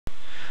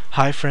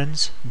Hi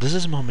friends, this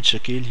is Mohammed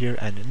Shakil here,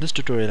 and in this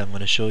tutorial I'm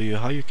going to show you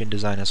how you can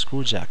design a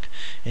screw jack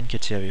in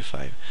Catia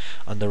V5.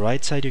 On the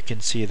right side you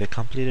can see the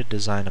completed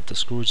design of the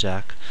screw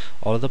jack,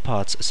 all the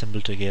parts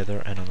assembled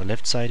together, and on the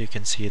left side you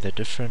can see the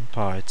different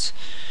parts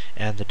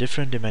and the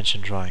different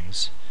dimension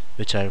drawings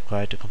which are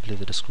required to complete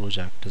the screw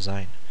jack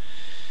design.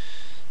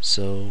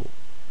 So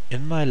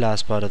in my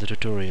last part of the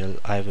tutorial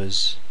I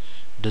was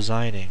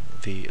designing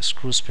the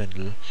screw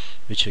spindle,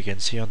 which you can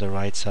see on the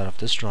right side of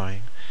this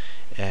drawing,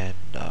 and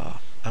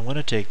I'm going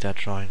to take that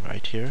drawing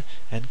right here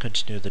and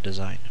continue the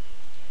design.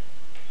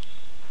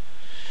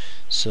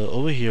 So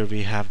over here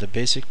we have the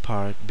basic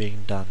part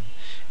being done,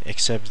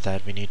 except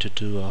that we need to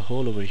do a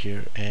hole over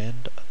here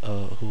and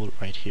a hole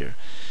right here.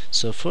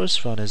 So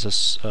first one is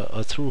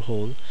a through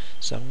hole,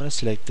 so I'm going to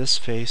select this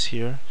face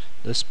here,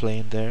 this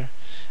plane there,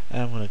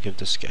 and I'm going to give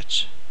the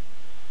sketch.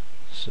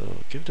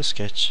 So give the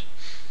sketch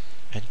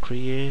and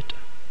create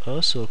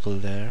a circle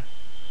there,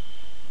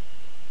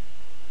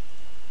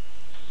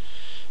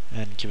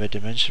 and give a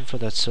dimension for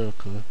that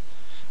circle.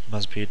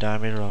 Must be a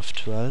diameter of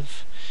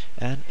 12,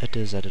 and it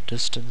is at a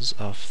distance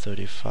of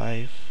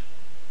 35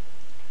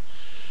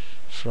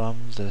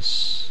 from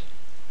this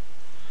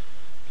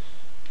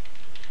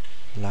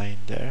line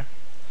there.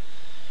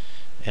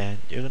 And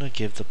you're gonna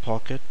give the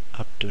pocket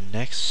up to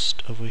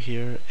next over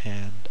here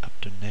and up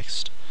to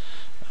next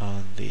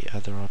on the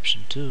other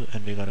option too,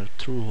 and we got a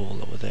through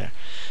hole over there.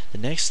 The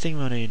next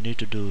thing you need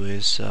to do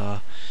is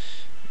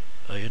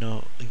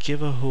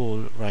give a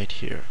hole right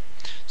here.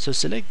 So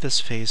select this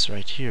face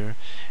right here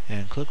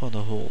and click on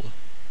the hole,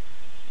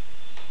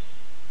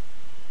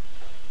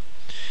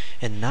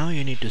 and now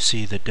you need to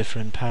see the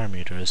different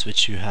parameters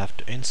which you have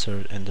to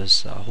insert in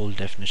this hole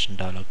definition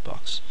dialog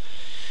box.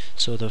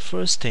 So the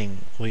first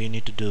thing what you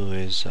need to do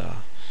is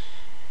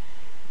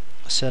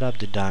set up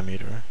the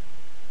diameter,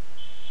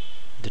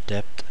 the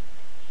depth,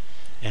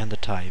 and the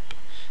type.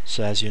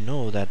 So as you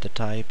know that the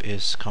type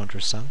is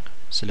countersunk,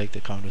 select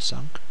the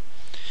countersunk,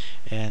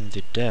 and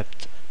the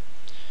depth,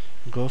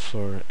 go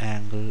for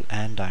angle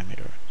and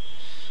diameter.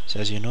 So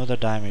as you know the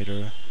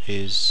diameter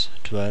is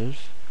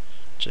 12,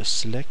 just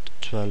select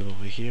 12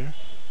 over here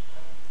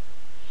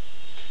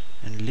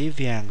and leave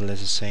the angle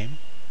as the same.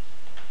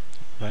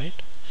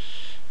 Right,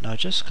 now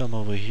just come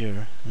over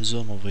here,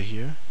 zoom over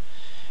here,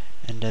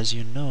 and as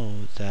you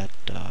know that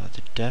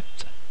the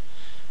depth,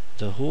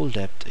 the hole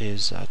depth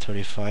is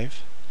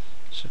 35,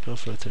 so go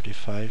for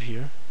 35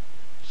 here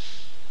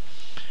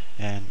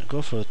and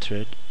go for a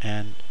thread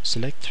and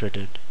select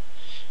threaded,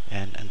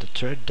 and the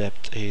thread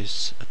depth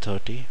is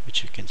 30,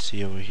 which you can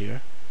see over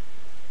here.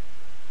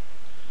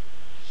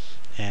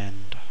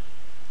 And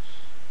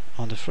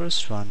on the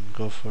first one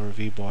go for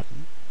V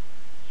bottom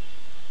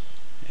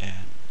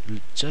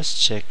and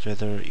just check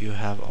whether you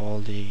have all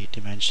the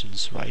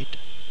dimensions right.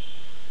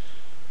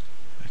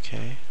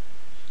 Okay,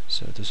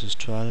 so this is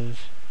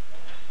 12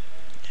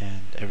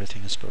 and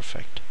everything is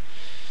perfect.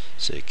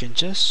 So you can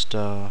just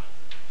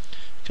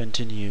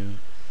continue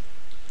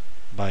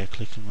by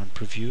clicking on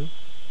preview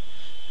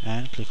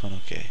and click on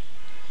OK.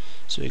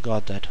 So we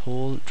got that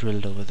hole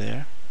drilled over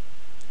there,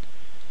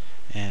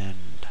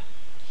 and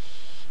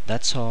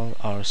that's all.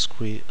 Our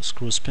screw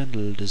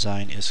spindle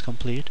design is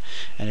complete.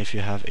 And if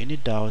you have any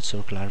doubts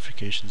or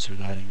clarifications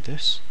regarding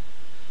this,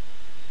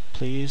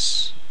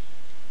 please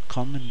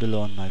comment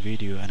below on my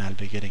video and I'll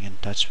be getting in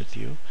touch with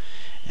you.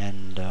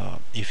 And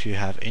if you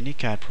have any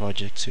CAD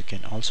projects, you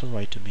can also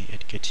write to me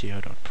at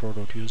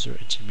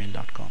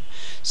catia.pro.user@gmail.com,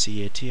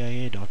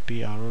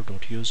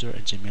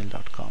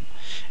 catia.pro.user@gmail.com,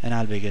 and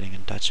I'll be getting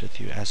in touch with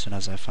you as soon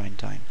as I find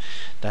time.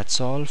 That's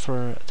all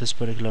for this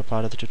particular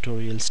part of the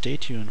tutorial. Stay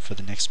tuned for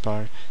the next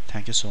part.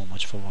 Thank you so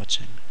much for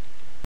watching.